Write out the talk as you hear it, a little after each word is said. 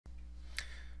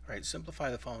Right, simplify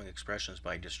the following expressions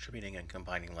by distributing and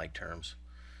combining like terms.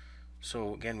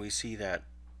 So again, we see that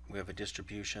we have a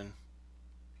distribution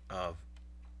of,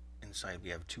 inside we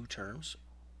have two terms.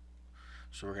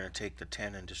 So we're going to take the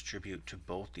 10 and distribute to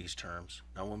both these terms.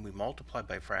 Now when we multiply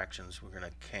by fractions, we're going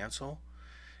to cancel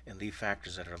and leave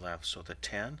factors that are left. So the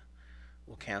 10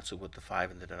 will cancel with the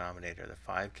 5 in the denominator. The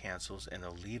 5 cancels and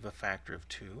it'll leave a factor of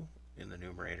 2 in the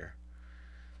numerator.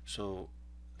 So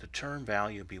the term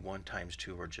value would be 1 times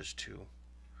 2, or just 2.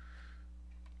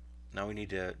 Now we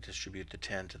need to distribute the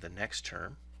 10 to the next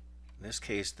term. In this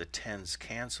case, the 10's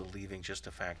cancel, leaving just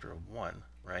a factor of 1,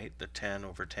 right? The 10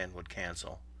 over 10 would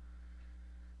cancel.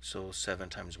 So 7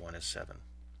 times 1 is 7.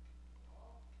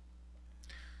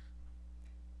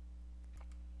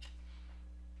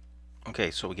 Okay,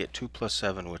 so we get 2 plus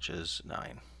 7, which is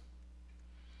 9.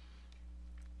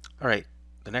 Alright,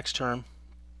 the next term,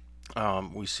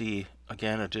 we see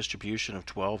again a distribution of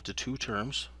 12 to two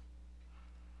terms.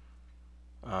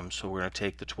 So we're going to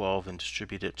take the 12 and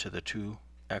distribute it to the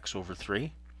 2x over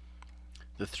 3.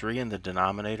 The 3 in the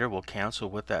denominator will cancel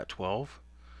with that 12,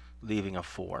 leaving a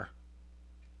 4.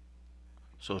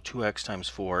 So 2x times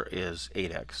 4 is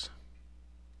 8x.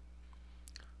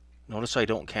 Notice I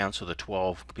don't cancel the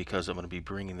 12 because I'm going to be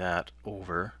bringing that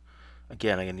over.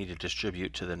 Again, I need to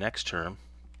distribute to the next term.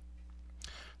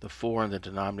 The 4 in the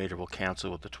denominator will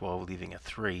cancel with the 12, leaving a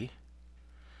 3.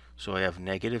 So I have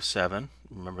negative 7.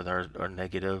 Remember our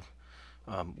negative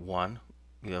 1.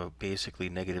 We have basically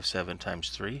negative 7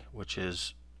 times 3, which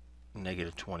is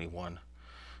negative 21.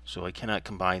 So I cannot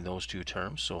combine those two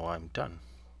terms, so I'm done.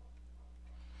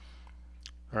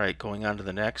 Alright, going on to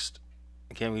the next.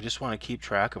 Again, we just want to keep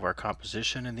track of our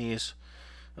composition in these.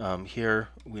 Here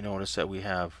we notice that we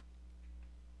have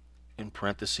in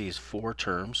parentheses 4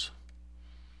 terms.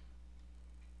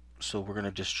 So we're going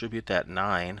to distribute that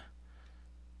 9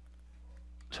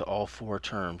 to all 4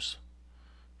 terms.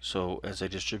 So as I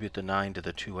distribute the 9 to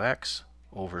the 2x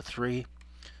over 3,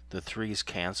 the 3's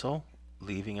cancel,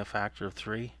 leaving a factor of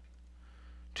 3.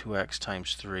 2x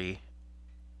times 3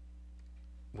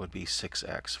 would be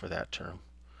 6x for that term.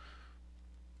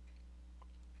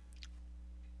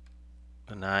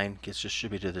 The 9 gets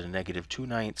distributed to the negative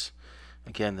 2/9.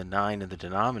 Again, the 9 in the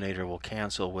denominator will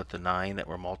cancel with the 9 that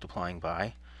we're multiplying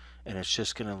by, and it's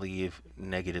just going to leave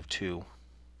negative 2.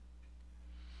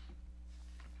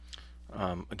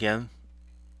 Again,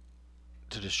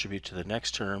 to distribute to the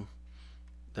next term,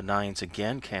 the 9's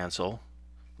again cancel,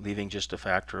 leaving just a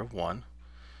factor of 1.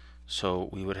 So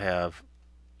we would have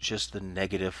just the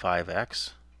negative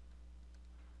 5x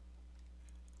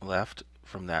left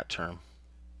from that term.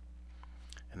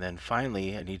 And then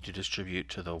finally, I need to distribute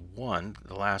to the 1,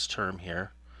 the last term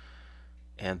here.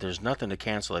 And there's nothing to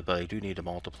cancel it, but I do need to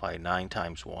multiply. 9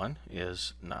 times 1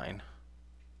 is 9.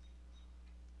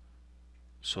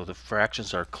 So the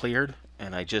fractions are cleared,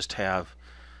 and I just have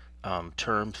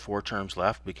 4 terms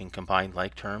left. We can combine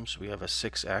like terms. We have a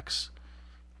 6x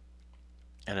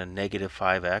and a negative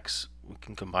 5x. We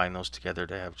can combine those together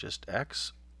to have just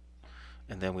x.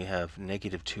 And then we have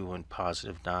negative 2 and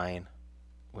positive 9,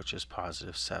 which is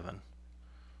positive 7.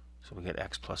 So we get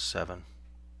x plus 7.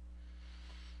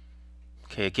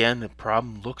 Okay, again, the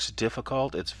problem looks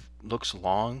difficult. It looks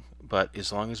long, but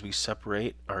as long as we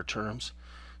separate our terms.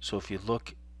 So if you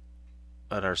look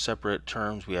at our separate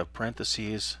terms, we have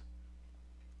parentheses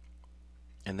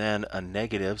and then a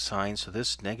negative sign. So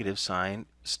this negative sign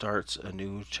starts a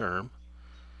new term.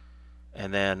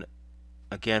 And then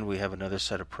again, we have another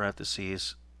set of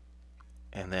parentheses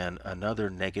and then another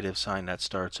negative sign that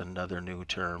starts another new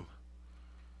term.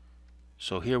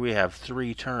 So here we have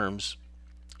 3 terms.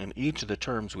 In each of the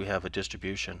terms we have a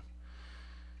distribution.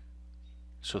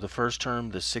 So the first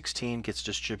term, the 16, gets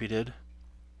distributed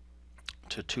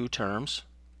to 2 terms.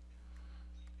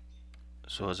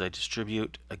 So as I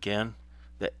distribute, again,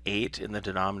 the 8 in the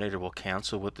denominator will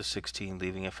cancel with the 16,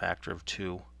 leaving a factor of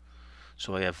 2.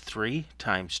 So I have 3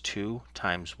 times 2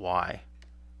 times y,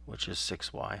 which is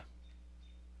 6y.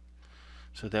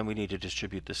 So then we need to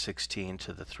distribute the 16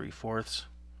 to the 3/4.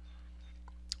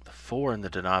 The 4 in the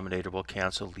denominator will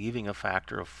cancel, leaving a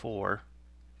factor of 4.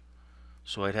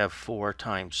 So I'd have 4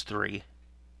 times 3,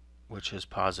 which is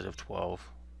positive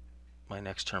 12. My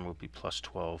next term would be plus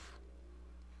 12.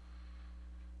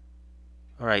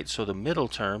 Alright, so the middle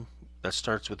term that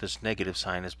starts with this negative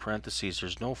sign is parentheses.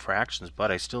 There's no fractions,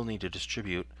 but I still need to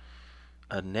distribute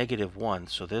a negative 1.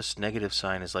 So this negative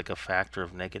sign is like a factor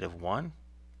of negative 1,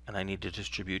 and I need to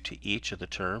distribute to each of the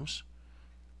terms.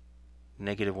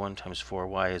 Negative 1 times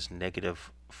 4y is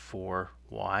negative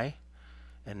 4y,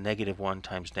 and negative 1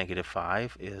 times negative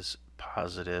 5 is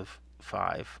positive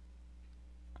 5.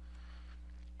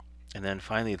 And then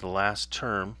finally the last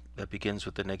term that begins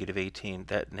with the negative 18,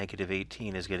 that negative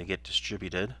 18 is going to get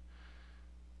distributed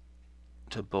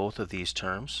to both of these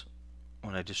terms.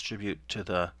 When I distribute to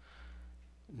the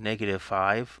negative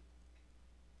 5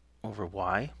 over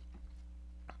y,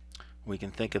 we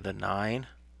can think of the 9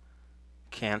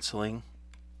 canceling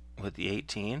with the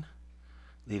 18,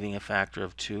 leaving a factor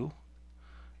of 2.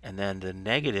 And then the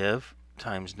negative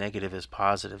times negative is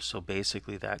positive, so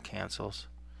basically that cancels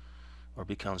or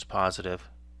becomes positive.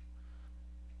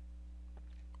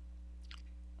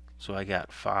 So I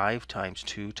got 5 times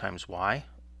 2 times y,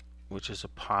 which is a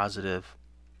positive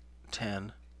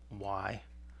 10y.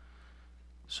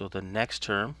 So the next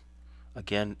term,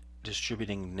 again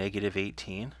distributing negative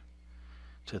 18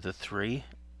 to the 3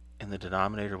 in the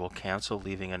denominator, will cancel,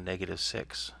 leaving a negative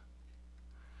 6.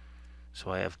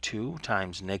 So I have 2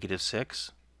 times negative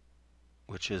 6,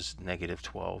 which is negative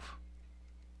 12.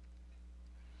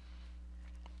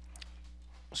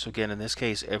 So again, in this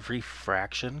case, every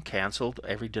fraction canceled,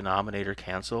 every denominator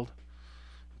canceled,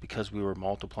 because we were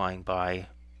multiplying by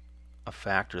a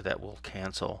factor that will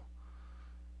cancel.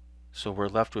 So we're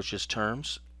left with just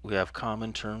terms. We have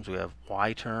common terms. We have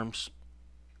y terms.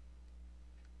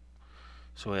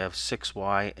 So we have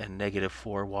 6y and negative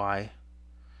 4y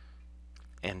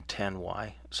and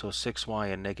 10y. So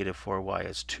 6y and negative 4y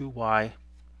is 2y.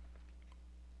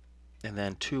 And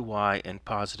then 2y and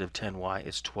positive 10y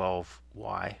is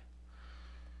 12y.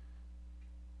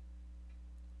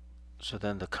 So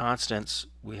then the constants,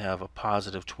 we have a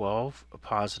positive 12, a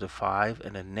positive 5,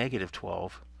 and a negative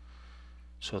 12.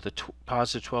 So the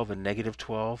positive 12 and negative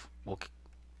 12 will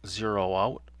zero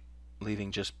out,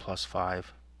 leaving just plus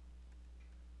 5.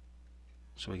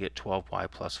 So we get 12y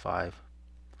plus 5.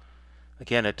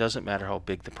 Again, it doesn't matter how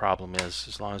big the problem is,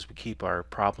 as long as we keep our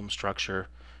problem structure,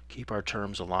 keep our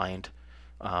terms aligned,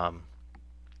 and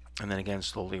then again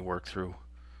slowly work through.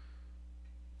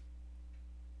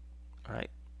 All right.